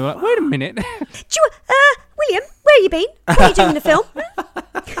 And they were like, "Wait a minute, William, where have you been? What are you doing in the film? What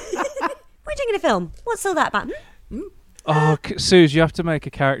are you doing in the film? What's all that about?" Oh, Suze, you have to make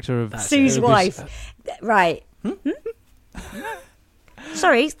a character of Sue's wife. Right.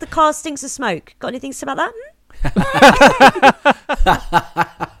 Sorry, the car stinks of smoke. Got anything to say about that?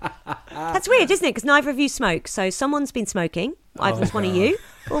 That's weird, isn't it? Because neither of you smoke. So someone's been smoking. Either it's one of you,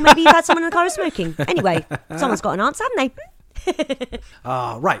 or maybe you've had someone in the car who's smoking. Anyway, someone's got an answer, haven't they?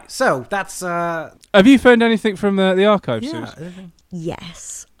 Right. So that's. Have you found anything from the archives, Suze?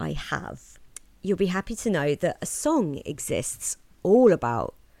 Yes, I have. You'll be happy to know that a song exists all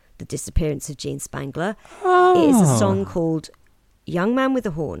about the disappearance of Gene Spangler. It is a song called "Young Man with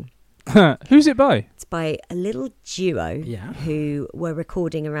a Horn." Who's it by? It's by a little duo who were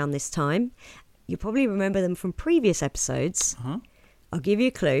recording around this time. You probably remember them from previous episodes. I'll give you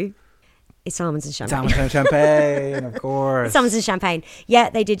a clue. It's Almonds and Champagne. Almonds and Champagne, of course. It's Almonds and Champagne.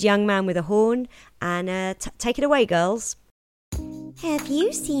 Yeah, they did Young Man with a Horn. And take it away, girls. Have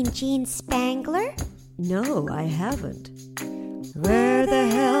you seen Gene Spangler? No, I haven't. Where the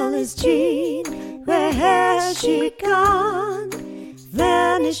hell is Jean? Where has she gone?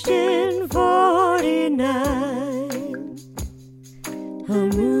 Vanished in 49. Her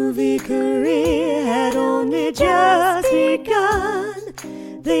movie career had only just begun.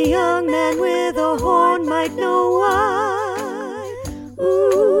 The young man with a horn might know why.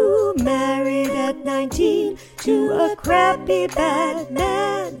 Ooh, married at 19 to a crappy bad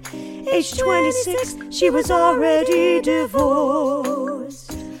man. Age 26, she was already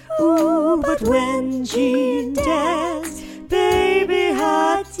divorced. Ooh, but when Jean danced, baby,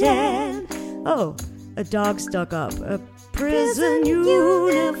 hot damn. Oh, a dog stuck up a prison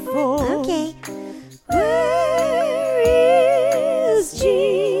uniform. Okay. Where is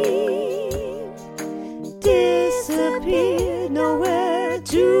Jean? Disappeared, nowhere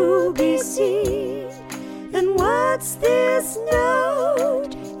to be seen. And what's this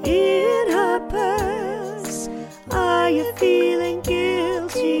note in her purse? Are you feeling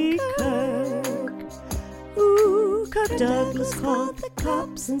guilty, Kirk? Ooh, Kirk Douglas called the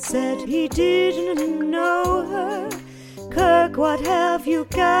cops and said he didn't know her. Kirk, what have you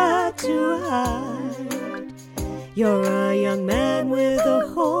got to hide? You're a young man with a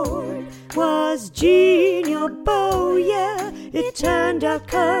horn. Was Jean your beau? Yeah, it turned out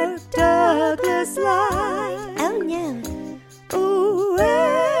Kirk Douglas lied. Oh no. Oh,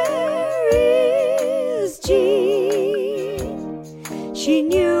 where is Jean? She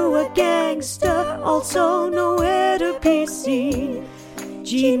knew a gangster, also nowhere to be seen.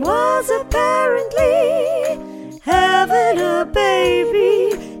 Jean was apparently having a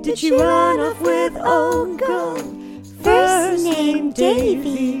baby. Did she run off with Ogle? First name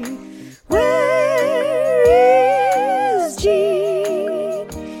Davy. Where is Jean?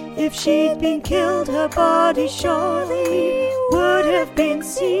 If she'd been killed, her body surely would have been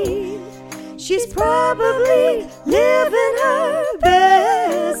seen. She's probably living her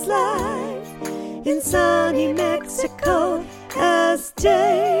best life in sunny Mexico as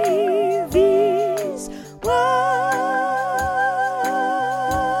Davy's wife.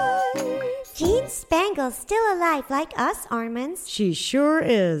 Gene Spangle's still alive like us, Armands. She sure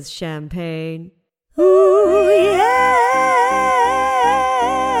is, Champagne. Ooh, yeah.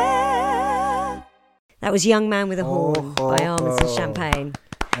 That was Young Man with a Horn by Almonds and Champagne.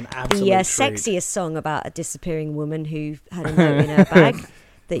 An absolute The treat. sexiest song about a disappearing woman who had a note in her bag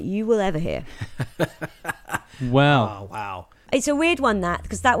that you will ever hear. Well, Oh, wow. It's a weird one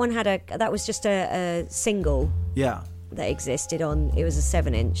because that one that was just a single Yeah. that existed on. It was a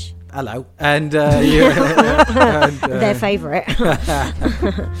 7-inch. Hello. And, Their favourite.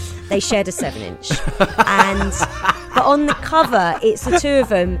 They shared a 7-inch, but on the cover, it's the two of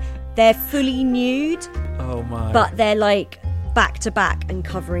them. They're fully nude, oh, my. but they're like back to back and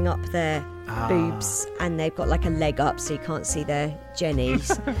covering up their boobs, and they've got like a leg up so you can't see their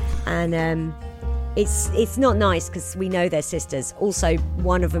jennies. And it's not nice because we know they're sisters. Also,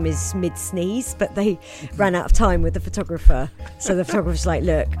 one of them is mid-sneeze, but they ran out of time with the photographer. So the photographer's like,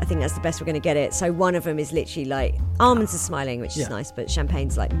 look, I think that's the best we're going to get it. So one of them is literally like, Almonds is smiling, which is nice, but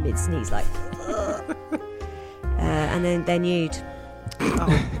Champagne's like mid-sneeze, like, and then they're nude.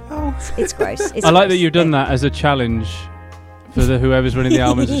 It's gross. I like that you've done that as a challenge for whoever's running the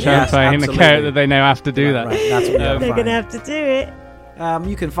Almonds and Yes, Champagne, the absolutely. character that they now have to do that. Right, that's what They're going to have to do it.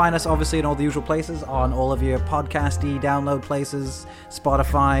 You can find us obviously in all the usual places, on all of your podcasty download places,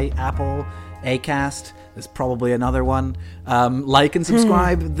 Spotify, Apple, Acast. There's probably another one. Like and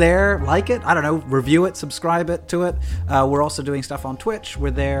subscribe there. Like it. I don't know. Review it. Subscribe it to it. We're also doing stuff on Twitch.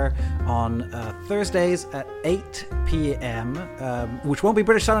 We're there on Thursdays at 8 p.m., which won't be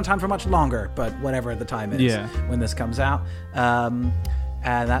British Standard Time for much longer, but whatever the time is when this comes out.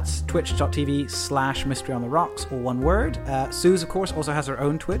 And that's twitch.tv/Mystery on the Rocks, all one word. Suze, of course, also has her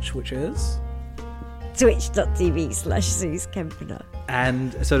own Twitch, which is... Twitch.tv/Suze Kempener.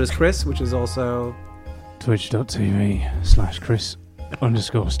 And so does Chris, which is also...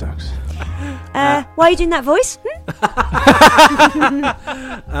 Twitch.tv/Chris_Stokes. Why are you doing that voice?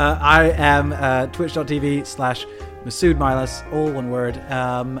 I am twitch.tv/Masood Milas, all one word.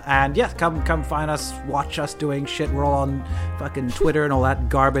 And yeah, come find us, watch us doing shit. We're all on fucking Twitter and all that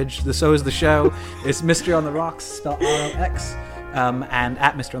garbage. So is the show. It's Mystery on the Rocks, spelled ROX. And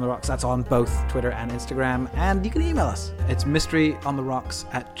at Mystery on the Rocks, that's on both Twitter and Instagram. And you can email us. It's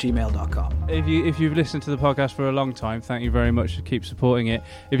mysteryontherocks@gmail.com. If you've listened to the podcast for a long time, thank you very much. Keep supporting it.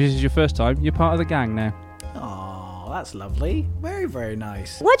 If this is your first time, you're part of the gang now. Oh, that's lovely. Very, very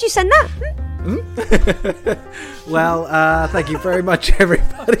nice. Why'd you send that? Well, thank you very much,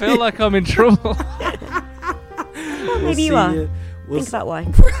 everybody. I feel like I'm in trouble. Well, maybe you are. Think about why.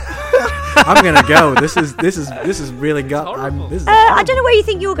 I'm gonna go. This is really gut. I don't know where you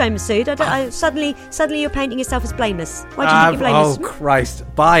think you're going, Masood. Suddenly you're painting yourself as blameless. Why do you think you're blameless? Oh Christ!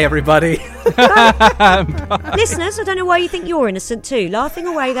 Bye, everybody. Listeners, I don't know why you think you're innocent too. Laughing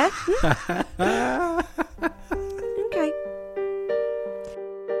away there. Okay.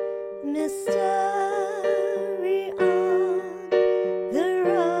 Mystery on the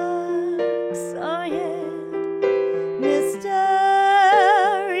rocks, oh yeah. Mystery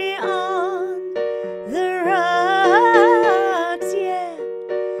on the rocks, yeah.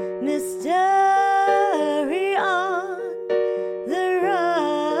 Mystery on the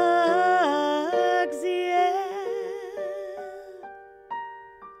rocks, yeah.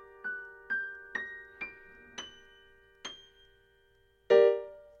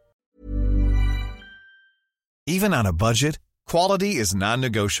 Even on a budget, quality is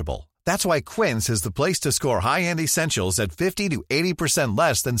non-negotiable. That's why Quince is the place to score high-end essentials at 50 to 80%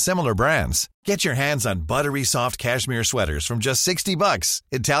 less than similar brands. Get your hands on buttery soft cashmere sweaters from just $60,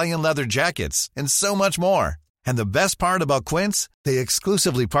 Italian leather jackets, and so much more. And the best part about Quince, they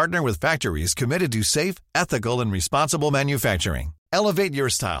exclusively partner with factories committed to safe, ethical, and responsible manufacturing. Elevate your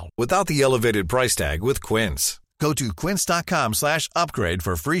style without the elevated price tag with Quince. Go to quince.com/upgrade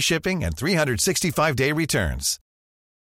for free shipping and 365-day returns.